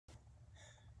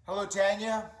Hello,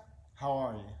 Tanya. How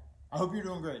are you? I hope you're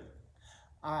doing great.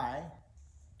 I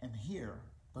am here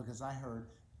because I heard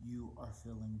you are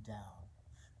feeling down,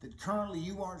 that currently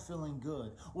you aren't feeling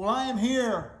good. Well, I am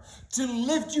here to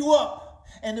lift you up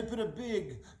and to put a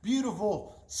big,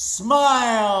 beautiful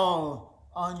smile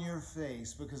on your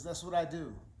face because that's what I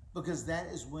do. Because that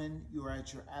is when you're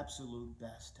at your absolute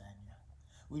best, Tanya.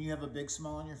 When you have a big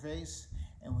smile on your face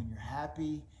and when you're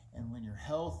happy and when you're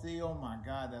healthy, oh my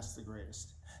God, that's the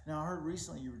greatest. Now, I heard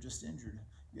recently you were just injured.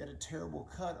 You had a terrible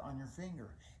cut on your finger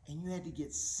and you had to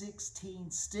get 16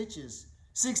 stitches.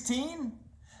 16?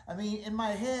 I mean, in my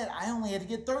head, I only had to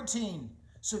get 13.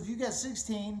 So if you got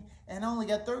 16 and I only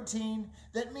got 13,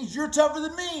 that means you're tougher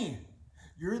than me.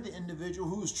 You're the individual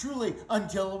who is truly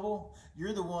unkillable.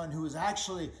 You're the one who is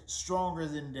actually stronger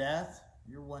than death.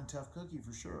 You're one tough cookie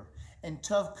for sure. And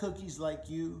tough cookies like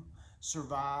you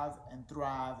survive and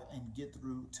thrive and get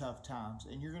through tough times.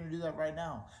 And you're going to do that right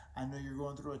now. I know you're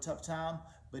going through a tough time,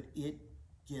 but it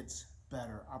gets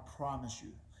better. I promise you.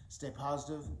 Stay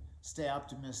positive, stay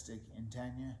optimistic, and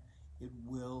Tanya, it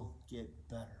will get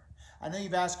better. I know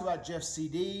you've asked about Jeff's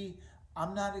CD.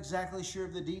 I'm not exactly sure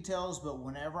of the details, but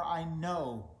whenever I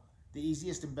know the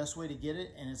easiest and best way to get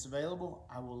it and it's available,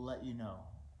 I will let you know.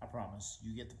 I promise.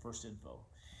 You get the first info.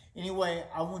 Anyway,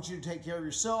 I want you to take care of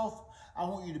yourself. I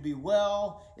want you to be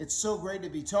well. It's so great to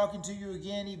be talking to you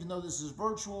again, even though this is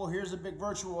virtual. Here's a big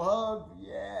virtual hug.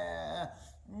 Yeah.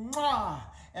 Mwah!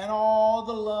 And all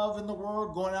the love in the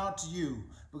world going out to you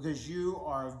because you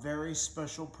are a very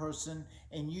special person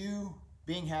and you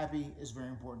being happy is very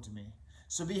important to me.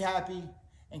 So be happy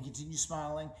and continue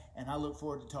smiling, and I look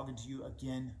forward to talking to you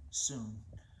again soon.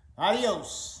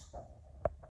 Adios.